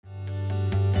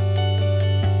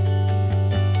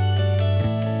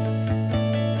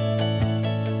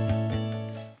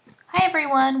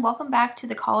everyone. Welcome back to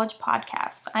the College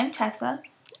Podcast. I'm Tessa.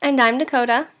 And I'm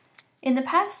Dakota. In the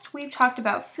past, we've talked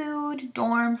about food,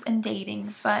 dorms, and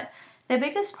dating, but the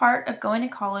biggest part of going to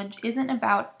college isn't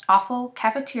about awful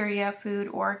cafeteria food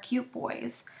or cute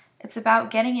boys. It's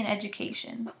about getting an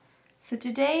education. So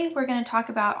today, we're going to talk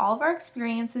about all of our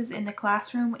experiences in the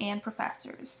classroom and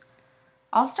professors.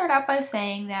 I'll start out by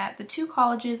saying that the two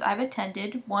colleges I've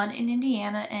attended, one in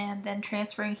Indiana and then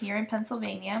transferring here in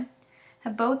Pennsylvania,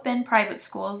 have both been private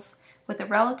schools with a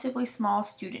relatively small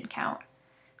student count.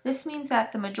 This means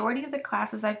that the majority of the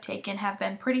classes I've taken have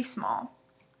been pretty small.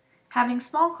 Having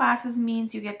small classes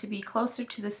means you get to be closer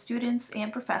to the students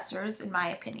and professors, in my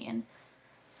opinion.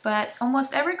 But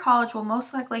almost every college will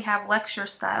most likely have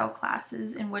lecture-style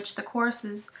classes in which the course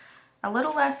is a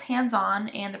little less hands-on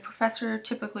and the professor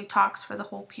typically talks for the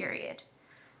whole period.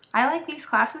 I like these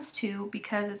classes too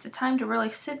because it's a time to really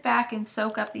sit back and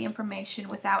soak up the information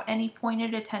without any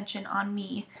pointed attention on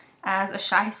me as a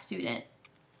shy student.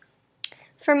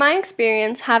 For my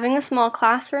experience, having a small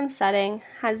classroom setting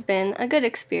has been a good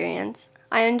experience.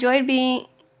 I enjoyed being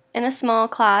in a small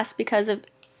class because of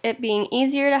it being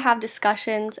easier to have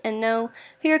discussions and know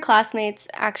who your classmates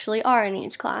actually are in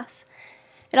each class.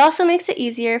 It also makes it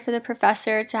easier for the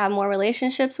professor to have more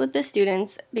relationships with the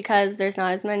students because there's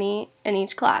not as many in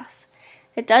each class.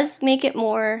 It does make it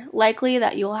more likely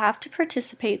that you'll have to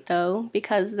participate though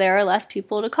because there are less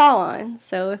people to call on.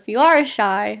 So if you are a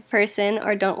shy person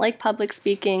or don't like public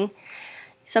speaking,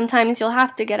 sometimes you'll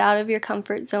have to get out of your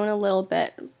comfort zone a little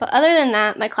bit. But other than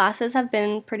that, my classes have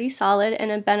been pretty solid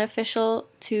and beneficial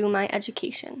to my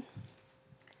education.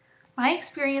 My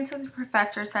experience with the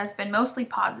professors has been mostly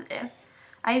positive.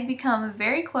 I have become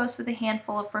very close with a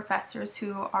handful of professors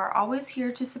who are always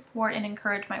here to support and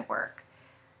encourage my work.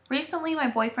 Recently, my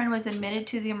boyfriend was admitted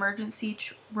to the emergency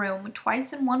room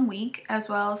twice in 1 week, as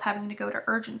well as having to go to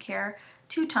urgent care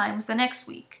 2 times the next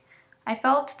week. I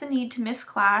felt the need to miss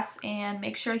class and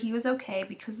make sure he was okay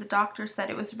because the doctor said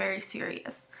it was very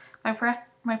serious.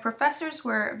 My professors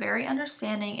were very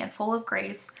understanding and full of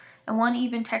grace, and one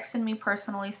even texted me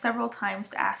personally several times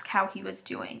to ask how he was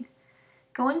doing.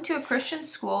 Going to a Christian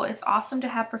school, it's awesome to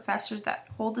have professors that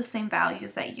hold the same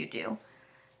values that you do.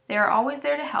 They are always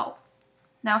there to help.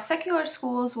 Now, secular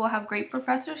schools will have great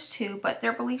professors too, but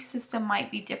their belief system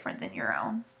might be different than your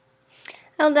own.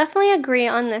 I'll definitely agree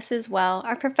on this as well.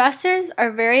 Our professors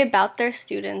are very about their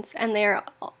students, and they are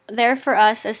there for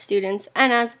us as students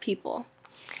and as people.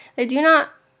 They do not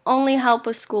only help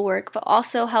with schoolwork, but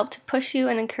also help to push you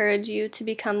and encourage you to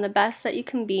become the best that you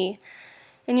can be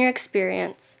in your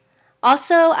experience.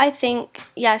 Also, I think,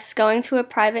 yes, going to a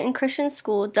private and Christian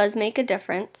school does make a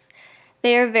difference.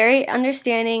 They are very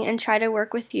understanding and try to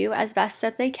work with you as best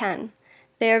that they can.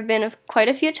 There have been quite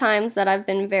a few times that I've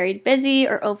been very busy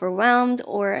or overwhelmed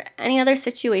or any other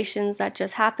situations that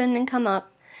just happen and come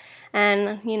up,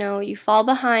 and, you fall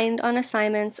behind on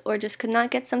assignments or just could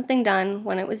not get something done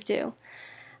when it was due.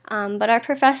 But our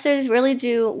professors really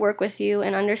do work with you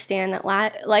and understand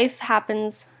that life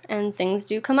happens and things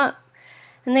do come up.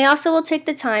 And they also will take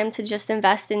the time to just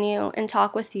invest in you and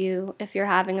talk with you if you're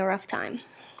having a rough time.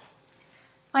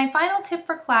 My final tip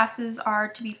for classes are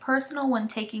to be personal when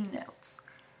taking notes.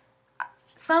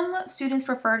 Some students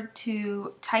prefer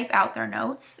to type out their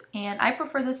notes, and I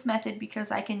prefer this method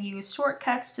because I can use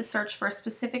shortcuts to search for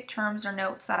specific terms or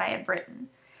notes that I have written.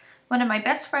 One of my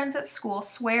best friends at school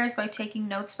swears by taking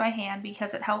notes by hand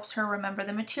because it helps her remember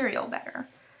the material better.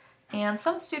 And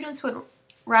some students would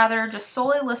rather just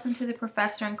solely listen to the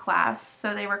professor in class,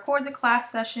 so they record the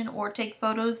class session or take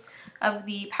photos of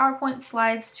the PowerPoint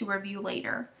slides to review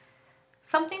later.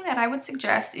 Something that I would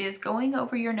suggest is going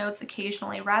over your notes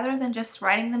occasionally rather than just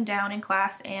writing them down in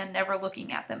class and never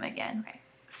looking at them again.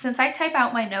 Since I type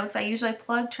out my notes, I usually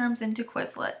plug terms into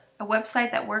Quizlet, a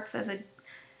website that works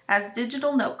as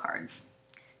digital note cards.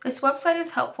 This website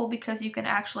is helpful because you can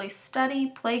actually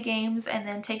study, play games, and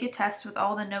then take a test with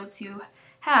all the notes you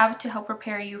have to help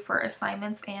prepare you for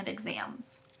assignments and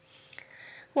exams.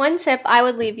 One tip I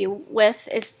would leave you with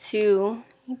is to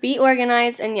be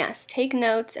organized and yes, take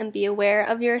notes and be aware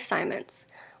of your assignments.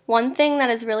 One thing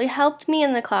that has really helped me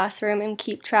in the classroom and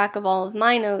keep track of all of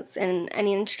my notes and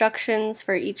any instructions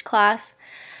for each class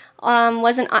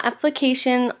was an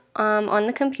application on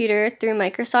the computer through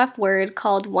Microsoft Word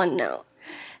called OneNote.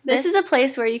 This is a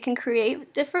place where you can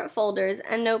create different folders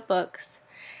and notebooks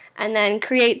and then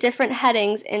create different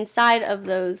headings inside of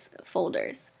those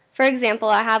folders. For example,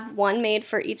 I have one made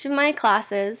for each of my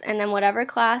classes, and then whatever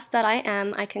class that I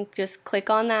am, I can just click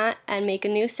on that and make a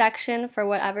new section for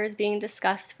whatever is being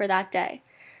discussed for that day.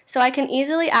 So I can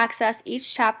easily access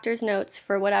each chapter's notes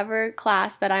for whatever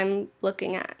class that I'm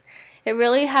looking at. It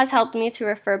really has helped me to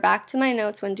refer back to my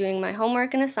notes when doing my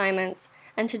homework and assignments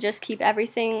and to just keep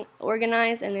everything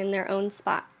organized and in their own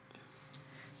spot.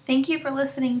 Thank you for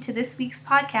listening to this week's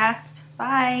podcast.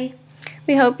 Bye.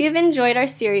 We hope you've enjoyed our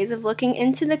series of looking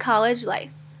into the college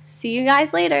life. See you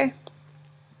guys later.